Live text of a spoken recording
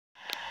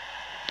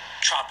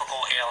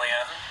tropical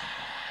alien.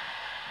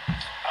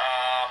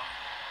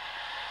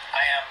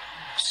 I am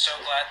so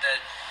glad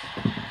that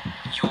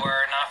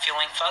you're not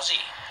feeling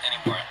fuzzy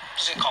anymore. I'm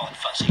just gonna call it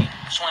fuzzy.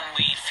 It's when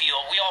we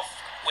all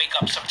wake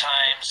up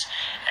sometimes,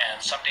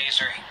 and some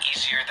days are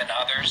easier than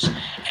others,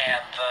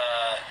 and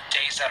the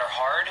days that are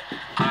hard,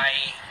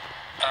 I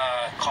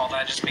call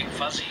that just being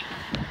fuzzy.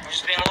 I'm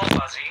just being a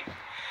little fuzzy,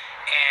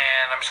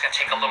 and I'm just gonna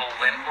take a little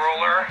lint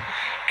roller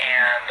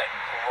and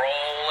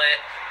roll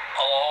it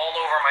all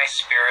over my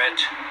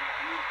spirit,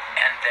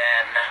 and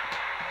then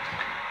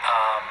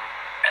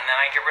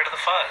I get rid of the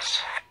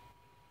fuzz.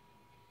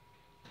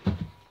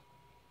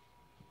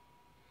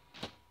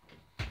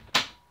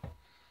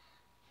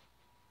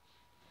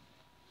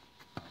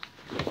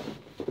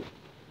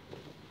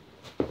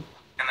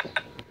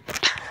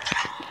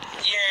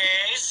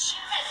 Yes.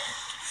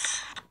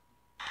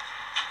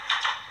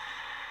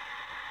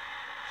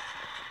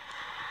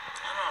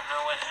 I don't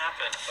know what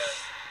happened, but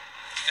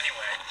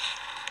anyway.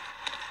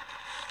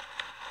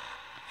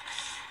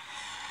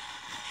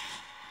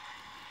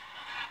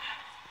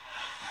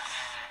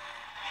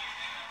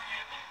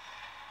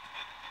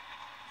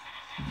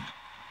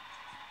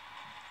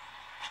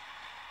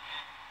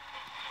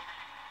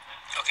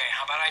 Okay,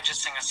 how about I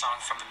just sing a song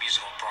from the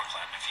musical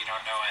Brooklyn? If you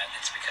don't know it,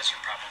 it's because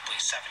you're probably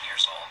 7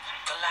 years old.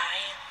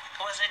 Goliath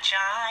was a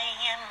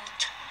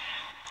giant,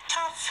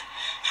 tough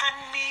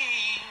and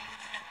mean.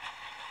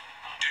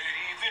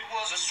 David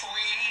was a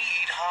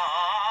sweetheart,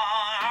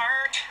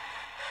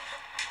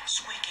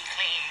 squeaky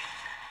clean.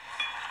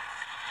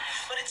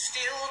 But it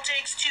still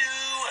takes two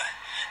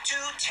to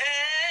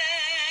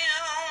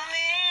tell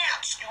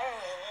that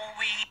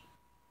story.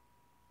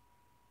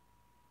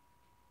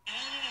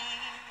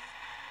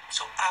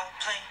 So I'll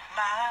play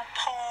my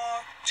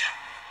part,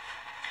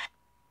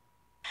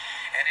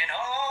 and in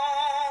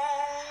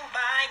all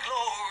my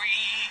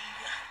glory,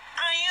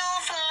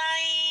 I'll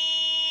fly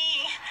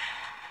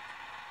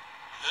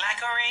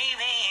like a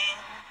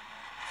raven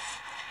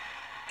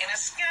in a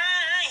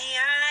sky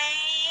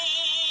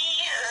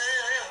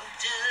of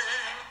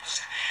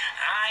doves.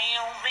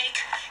 I'll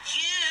make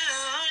you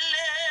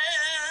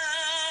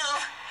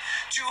love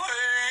to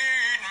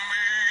hate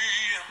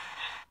me.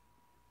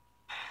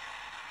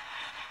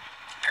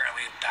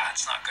 Apparently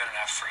that's not good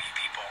enough for you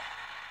people.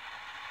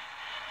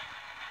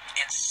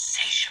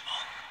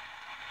 Insatiable.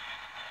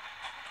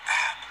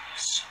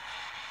 Absolutely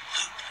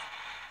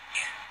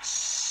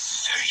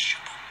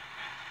insatiable.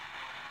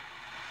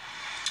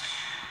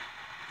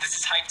 This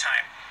is hype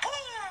time. Woo!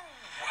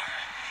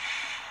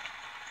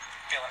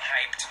 Feeling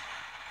hyped.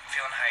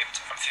 Feeling hyped.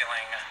 I'm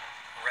feeling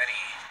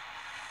ready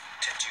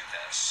to do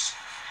this.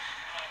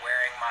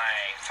 Wearing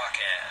my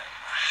fucking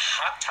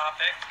Hot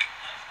Topic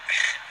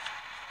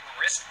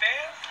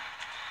wristband.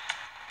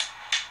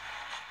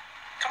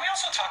 Can we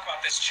also talk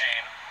about this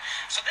chain?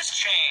 So this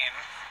chain,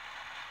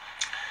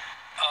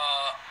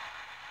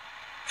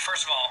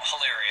 first of all,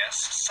 hilarious.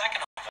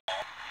 Second of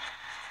all,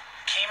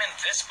 came in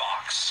this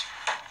box.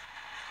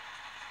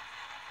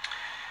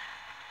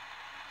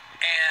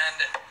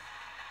 And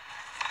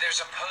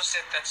there's a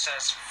post-it that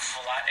says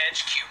Flat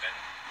Edge Cuban.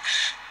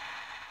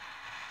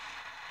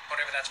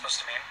 Whatever that's supposed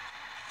to mean.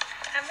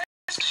 And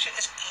this shit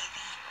is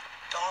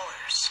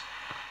 $80.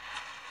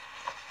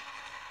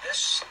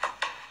 This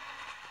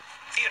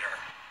theater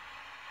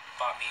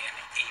bought me an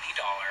 $80.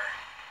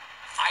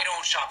 I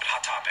don't shop at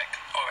Hot Topic.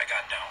 Oh my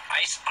god, no.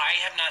 I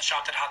have not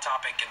shopped at Hot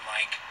Topic in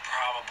like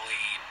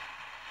probably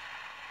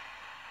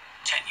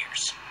 10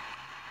 years.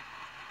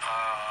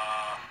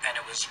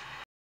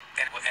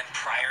 And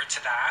prior to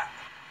that,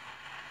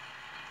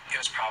 it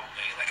was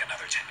probably like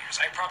another 10 years.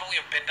 I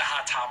probably have been to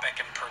Hot Topic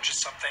and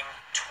purchased something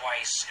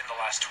twice in the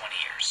last 20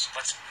 years.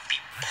 Let's be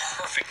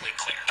perfectly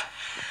clear.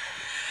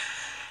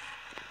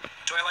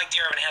 Do I like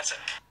Dear Evan Hansen?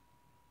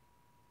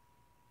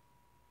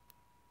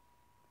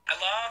 I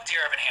love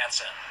Dear Evan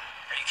Hansen.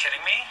 Are you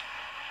kidding me?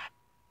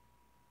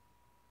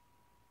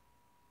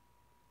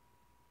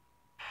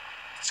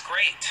 It's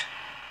great.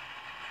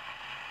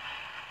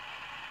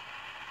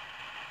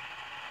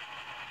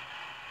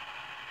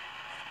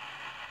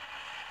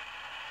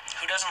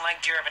 Who doesn't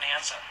like Dear Evan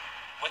Hansen?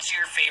 What's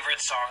your favorite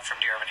song from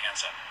Dear Evan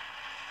Hansen?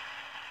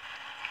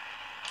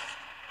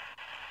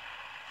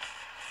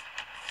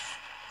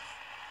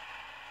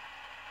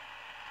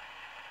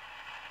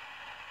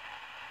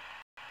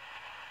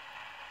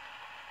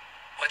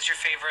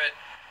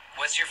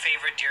 What's your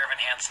favorite Dear Evan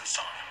Hansen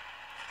song?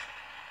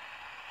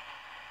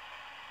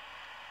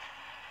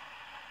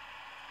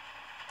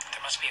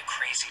 There must be a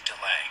crazy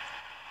delay.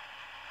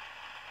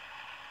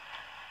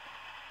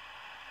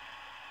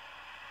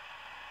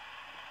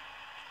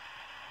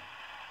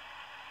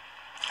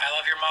 I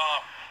love your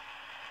mom.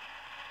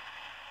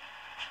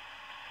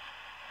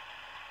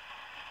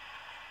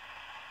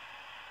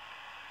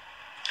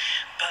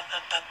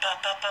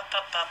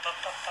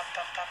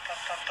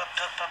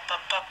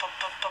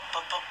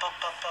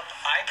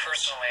 I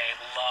personally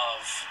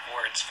love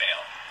Words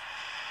Fail.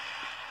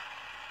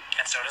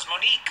 And so does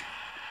Monique.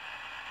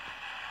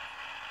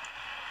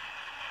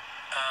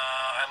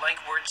 I like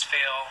Words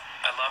Fail.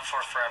 I love For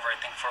Forever. I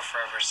think For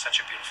Forever is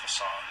such a beautiful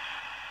song.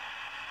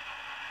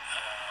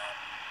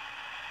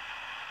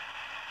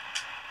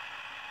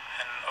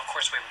 And of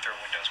course, Waving Through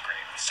a Window is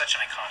great. It's such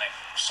an iconic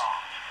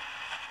song.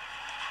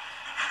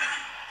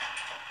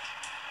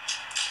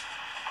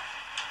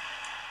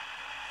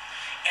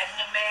 End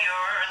of May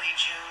or early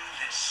June,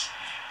 this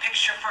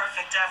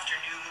picture-perfect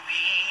afternoon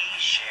we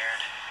shared.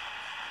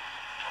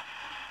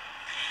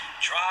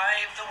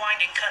 Drive the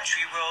winding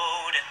country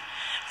road and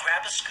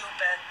grab a scoop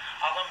at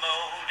a la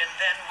mode, and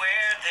then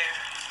we're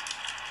there.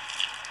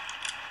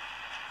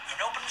 An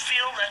open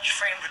field that's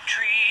framed with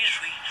trees,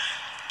 we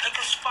pick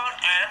a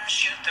spot and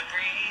shoot the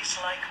breeze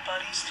like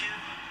buddies do.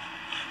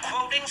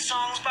 Quoting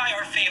songs by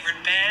our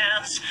favorite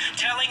bands,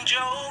 telling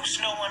jokes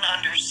no one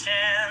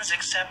understands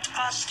except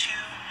us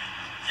two.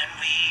 And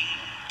we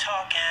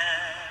talk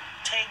and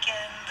take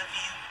in the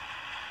view.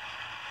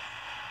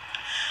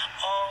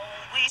 All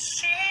we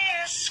see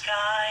is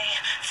sky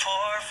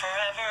for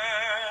forever.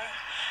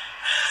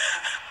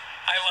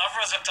 I love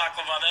Rose of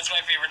Taklama. That's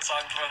my favorite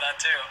song from that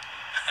too.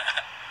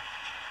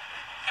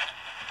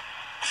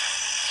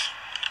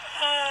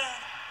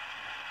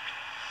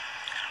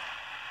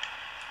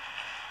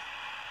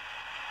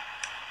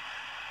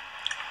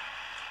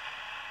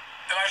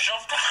 Am I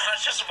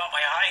self-conscious about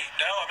my height?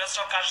 No, I'm not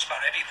self-conscious about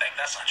anything.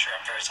 That's not true.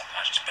 I'm very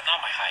self-conscious, but not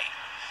my height.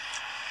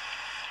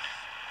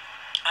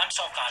 I'm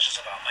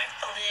self-conscious about my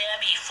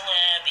flabby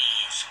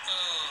flabbies.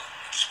 Ooh,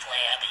 it's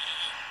flabby.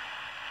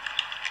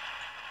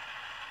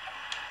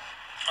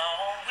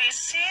 All we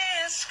see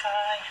is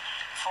sky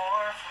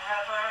for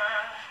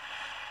forever.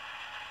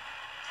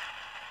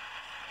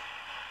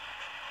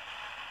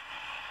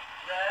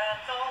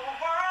 Let the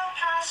world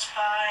pass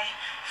by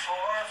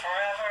for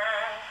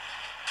forever.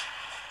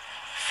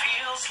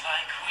 Feels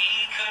like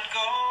we could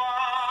go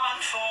on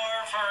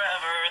for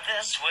forever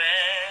this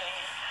way.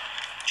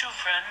 Two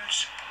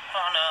friends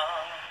on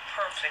a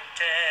perfect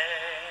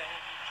day.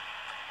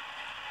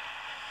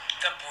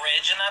 The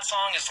bridge in that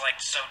song is like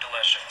so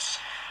delicious.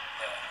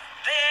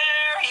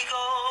 There he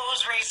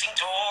goes, racing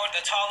toward the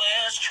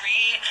tallest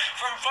tree.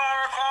 From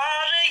far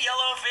across a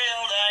yellow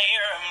field, I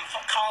hear him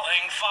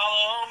calling,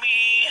 follow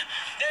me.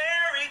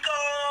 There he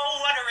goes,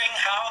 wondering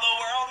how the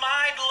world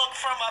might look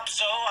from up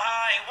so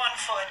high. One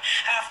foot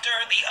after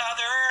the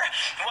other,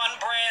 one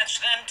branch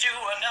then to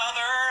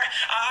another.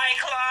 I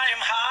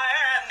climb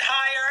higher and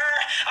higher.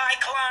 I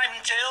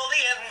climb till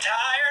the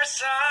entire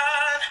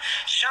sun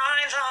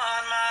shines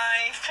on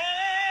my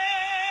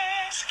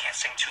face. I can't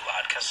sing too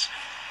loud because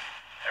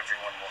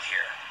everyone will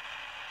hear.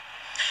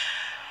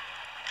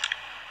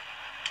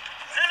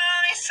 And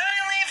I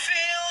suddenly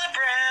feel a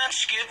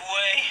branch give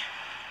way.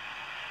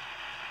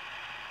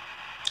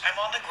 I'm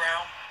on the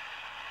ground.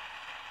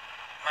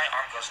 My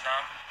arm goes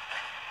numb.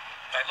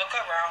 I look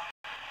around.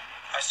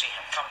 I see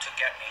him come to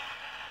get me.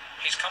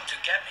 He's come to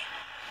get me.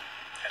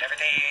 And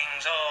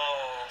everything's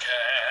okay.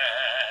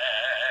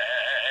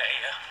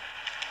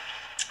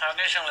 I'm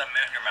gonna show that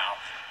in your mouth.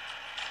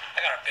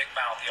 I got a big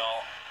mouth,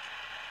 y'all.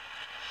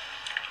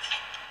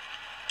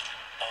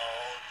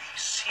 All we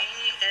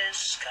see is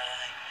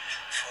sky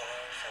for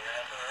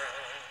forever.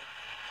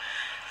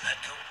 Let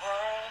the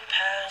world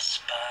pass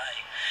by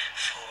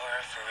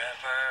for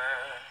forever.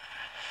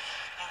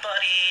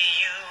 Buddy,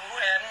 you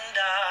and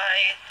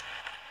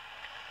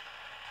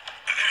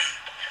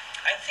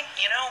I think,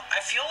 you know, I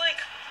feel like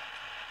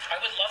I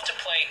would love to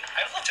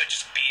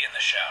just be in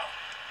the show.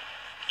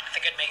 I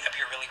think I'd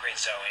be a really great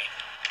Zoe.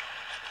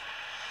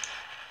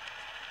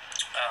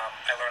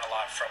 I learn a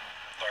lot from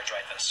Laura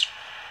Dreyfus.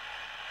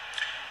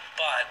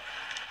 But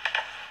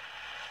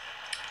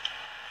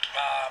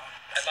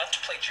I'd love to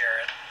play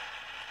Jared.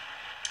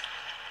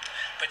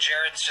 But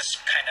Jared's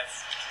just kind of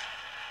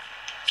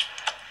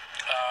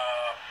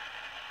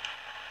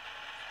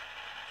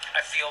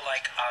I feel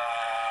like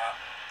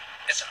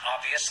it's an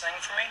obvious thing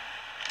for me.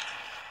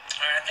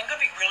 And I think it'd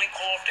be really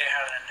cool if they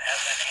had an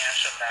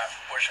answer that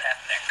was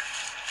ethnic.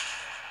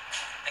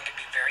 I think it'd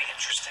be a very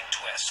interesting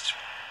twist.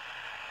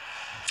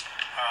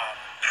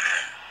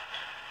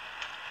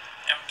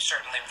 And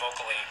certainly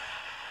vocally,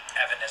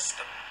 Evan is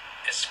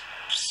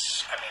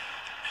I mean,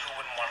 who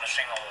wouldn't want to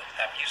sing all of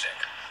that music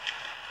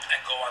and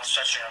go on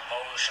such an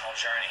emotional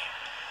journey?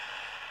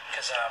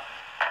 Because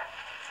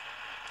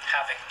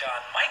having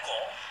done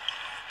Michael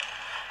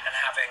and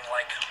having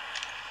like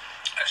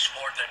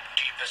explored the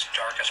deepest,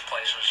 darkest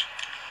places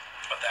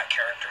of that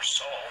character's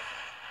soul,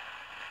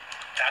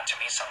 that to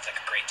me sounds like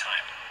a great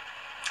time.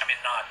 I mean,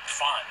 not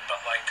fun,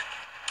 but like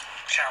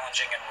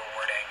challenging and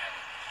rewarding and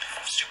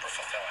super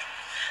fulfilling.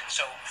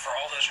 So for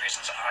all those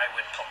reasons, I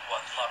would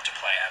love to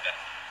play Evan.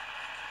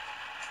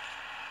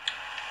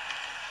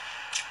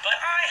 But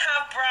I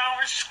have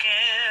brown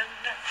skin.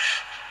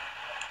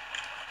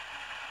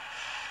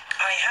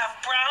 I have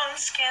brown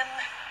skin.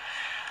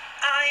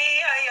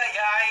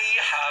 I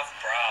have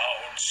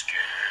brown skin.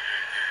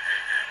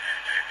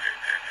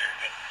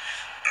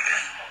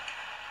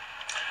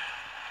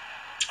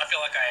 I feel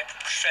like I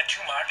said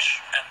too much,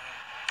 and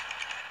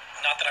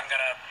not that I'm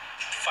gonna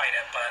fight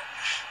it, but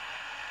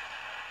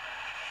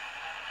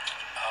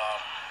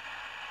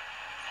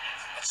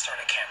Let's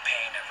start a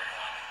campaign,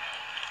 everyone.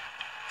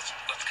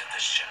 Let's get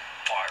this shit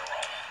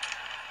viral.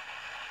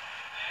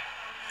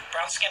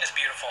 Brown skin is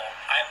beautiful.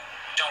 I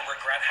don't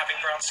regret having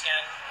brown skin.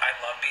 I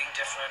love being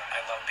different. I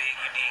love being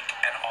unique.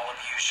 And all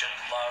of you should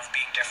love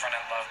being different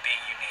and love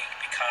being unique,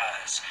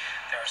 because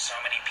there are so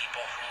many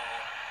people who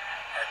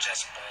are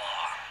just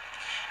blah.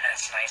 And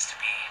it's nice to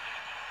be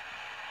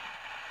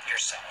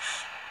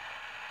yourself.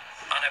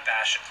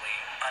 Unabashedly,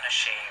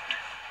 unashamed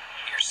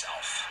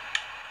yourself.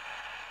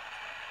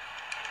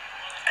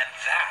 And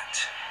that,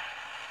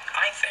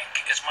 I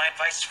think, is my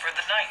advice for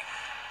the night.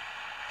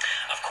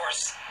 Of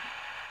course,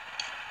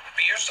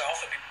 be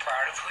yourself and be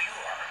proud of who you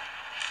are.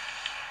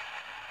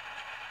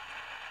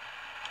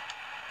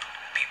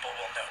 People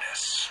will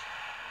notice.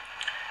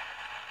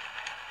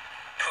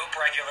 Poop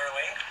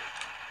regularly.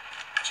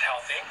 It's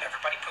healthy.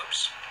 Everybody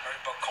poops. There's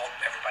a book called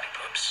Everybody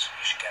Poops.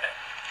 You should get it.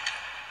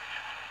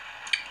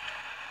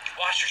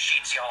 Wash your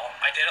sheets, y'all.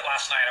 I did it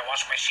last night. I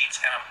washed my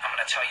sheets, and I'm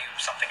going to tell you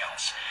something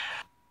else.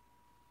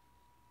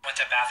 Went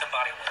to Bath &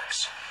 Body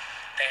Works.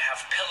 They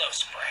have pillow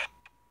spray.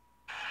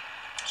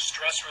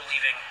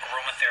 Stress-relieving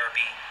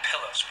aromatherapy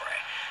pillow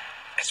spray.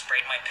 I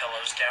sprayed my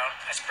pillows down.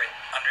 I sprayed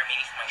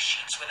underneath my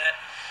sheets with it.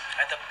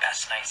 I had the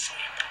best night's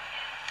sleep.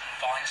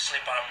 Falling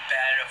asleep on a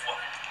bed of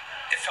what...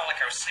 It felt like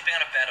I was sleeping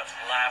on a bed of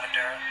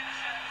lavender.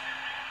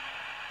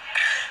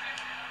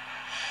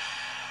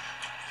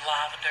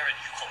 Lavender and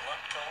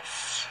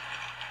eucalyptus.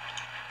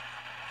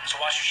 So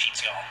wash your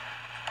sheets, y'all.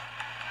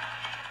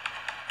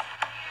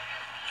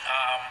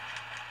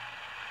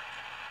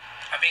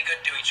 And be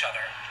good to each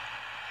other.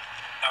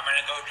 I'm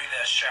gonna go do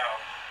this show.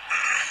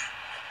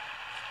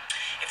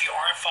 If you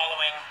aren't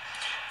following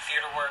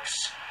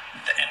TheaterWorks,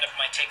 the end of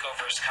my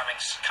takeover is coming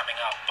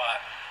up, but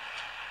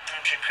I'm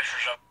gonna take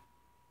pictures of